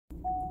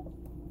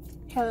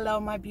Hello,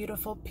 my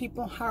beautiful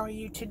people. How are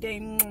you today?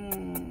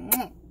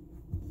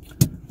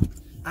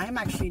 I'm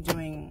actually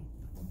doing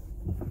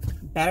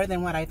better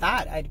than what I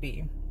thought I'd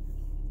be.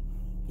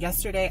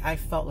 Yesterday, I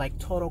felt like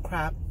total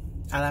crap.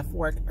 I left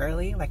work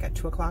early, like at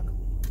 2 o'clock.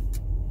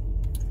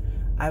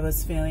 I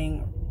was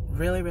feeling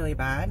really, really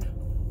bad.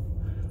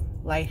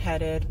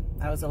 Lightheaded.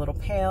 I was a little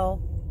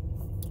pale.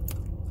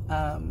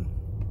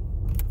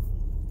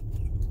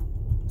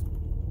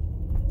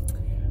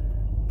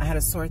 I had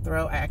a sore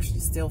throat. I actually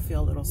still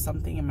feel a little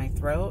something in my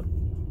throat.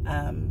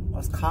 I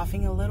was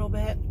coughing a little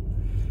bit.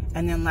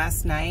 And then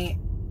last night,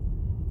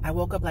 I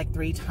woke up like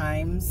 3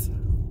 times,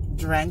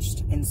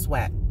 drenched in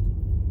sweat.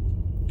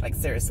 Like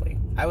seriously,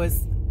 I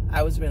was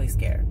really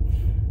scared,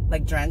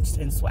 like drenched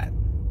in sweat.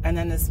 And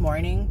then this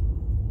morning,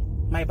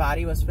 my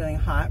body was feeling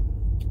hot,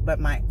 but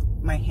my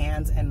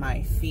hands and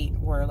my feet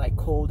were like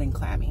cold and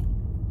clammy.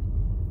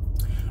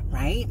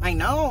 Right? I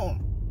know.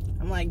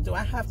 I'm like, do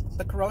I have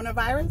the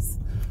coronavirus?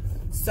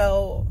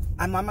 So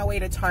I'm on my way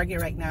to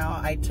Target right now.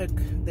 I took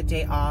the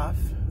day off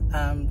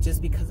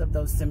just because of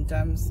those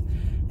symptoms.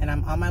 And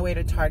I'm on my way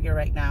to Target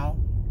right now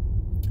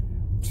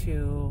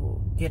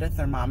to get a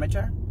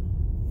thermometer.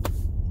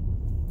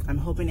 I'm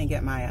hoping to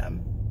get my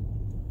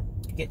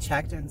get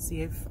checked and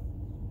see if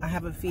I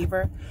have a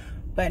fever.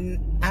 But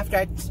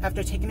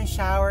after taking a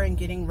shower and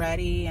getting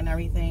ready and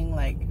everything,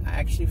 like I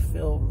actually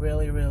feel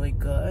really, really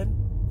good.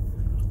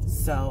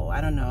 So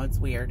I don't know, it's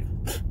weird.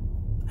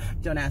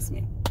 Don't ask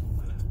me.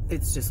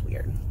 It's just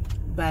weird.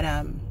 But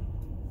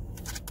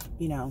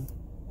you know,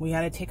 we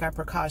had to take our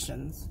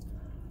precautions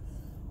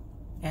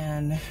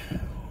and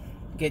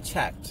get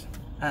checked.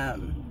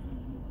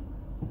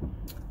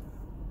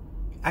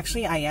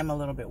 Actually, I am a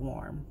little bit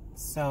warm,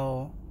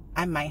 so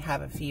I might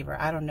have a fever.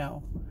 I don't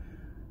know.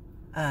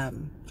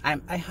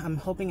 I'm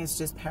hoping it's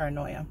just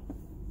paranoia.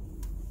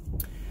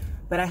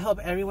 But I hope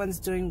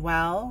everyone's doing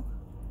well.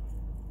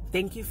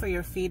 Thank you for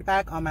your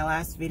feedback on my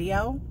last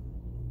video.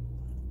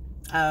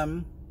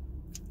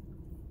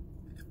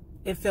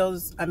 It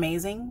feels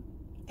amazing.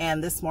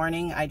 And this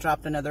morning I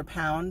dropped another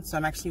pound, so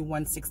I'm actually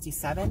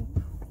 167.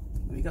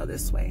 Let me go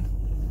this way.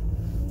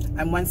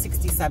 I'm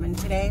 167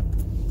 today.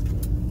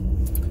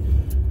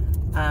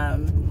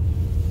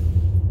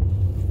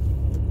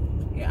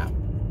 Yeah.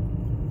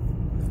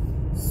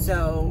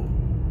 So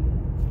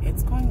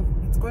it's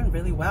going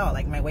really well.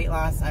 Like my weight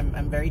loss,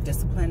 I'm very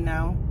disciplined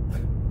now,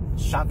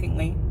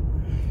 shockingly.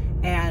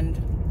 And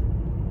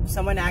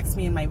someone asked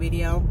me in my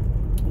video,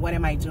 what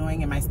am I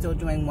doing? Am I still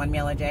doing 1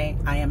 meal a day?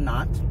 I am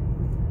not.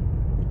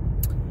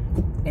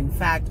 In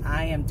fact,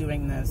 I am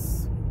doing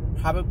this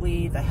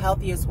probably the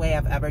healthiest way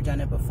I've ever done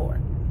it before.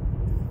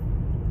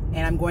 And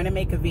I'm going to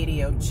make a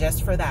video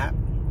just for that.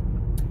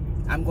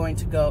 I'm going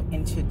to go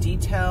into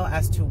detail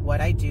as to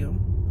what I do,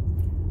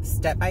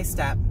 step by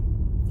step,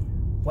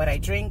 what I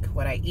drink,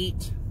 what I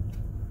eat,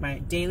 my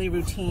daily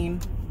routine.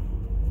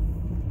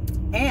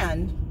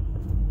 And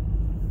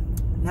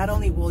not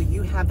only will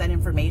you have that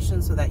information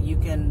so that you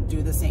can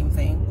do the same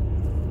thing,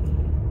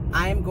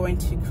 I'm going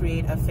to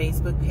create a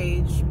Facebook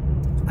page,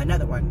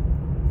 another one.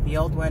 The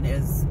old one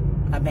is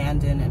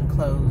abandoned and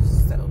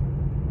closed, so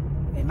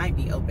it might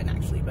be open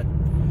actually, but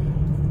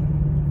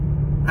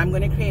I'm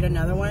going to create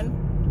another one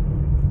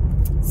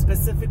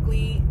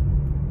specifically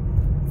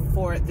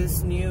for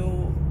this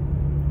new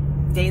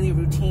daily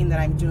routine that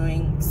I'm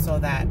doing so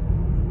that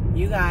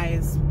you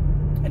guys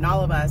and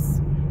all of us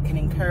can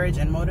encourage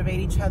and motivate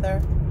each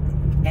other,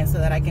 and so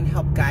that I can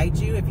help guide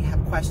you if you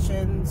have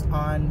questions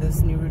on this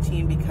new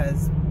routine,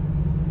 because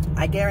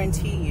I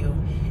guarantee you,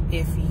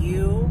 if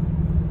you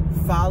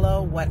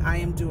follow what I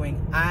am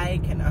doing,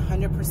 I can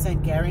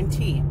 100%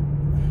 guarantee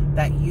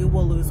that you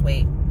will lose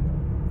weight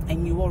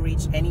and you will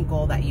reach any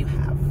goal that you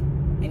have,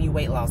 any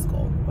weight loss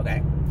goal,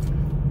 okay?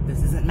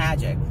 This isn't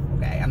magic,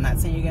 okay? I'm not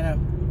saying you're gonna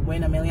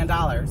win $1 million.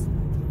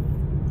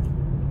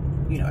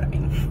 You know what I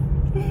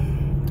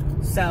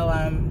mean? So,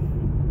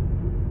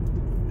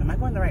 am I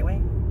going the right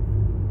way?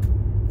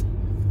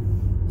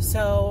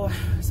 So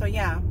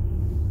yeah,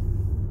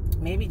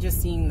 maybe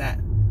just seeing that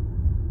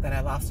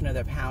I lost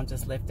another pound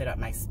just lifted up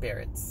my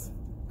spirits.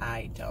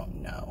 I don't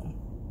know.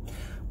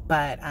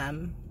 But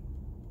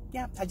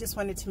yeah, I just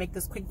wanted to make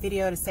this quick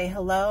video to say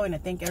hello and to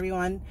thank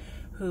everyone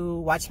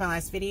who watched my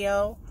last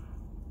video.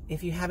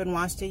 If you haven't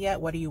watched it yet,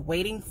 what are you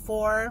waiting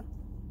for?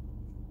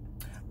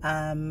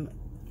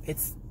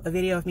 It's a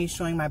video of me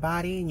showing my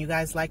body, and you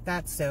guys like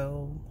that,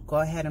 so go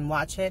ahead and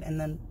watch it. And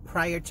then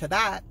prior to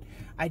that,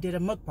 I did a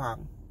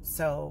mukbang,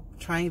 so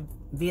trying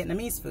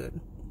Vietnamese food.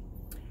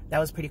 That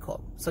was pretty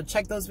cool. So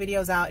check those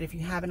videos out if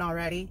you haven't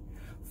already.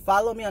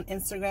 Follow me on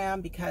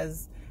Instagram,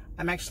 because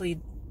I'm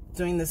actually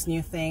doing this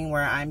new thing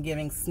where I'm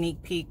giving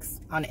sneak peeks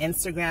on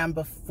Instagram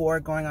before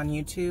going on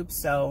YouTube.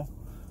 So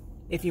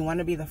if you want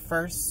to be the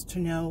first to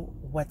know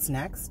what's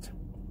next,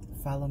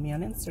 follow me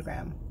on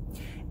Instagram.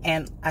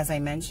 And as I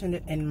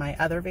mentioned in my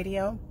other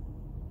video,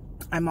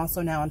 I'm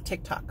also now on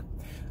TikTok.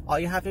 All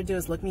you have to do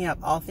is look me up,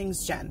 All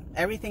Things Jen.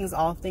 Everything's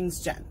All Things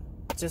Jen,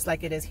 just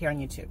like it is here on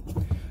YouTube.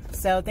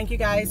 So thank you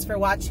guys for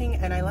watching,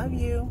 and I love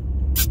you.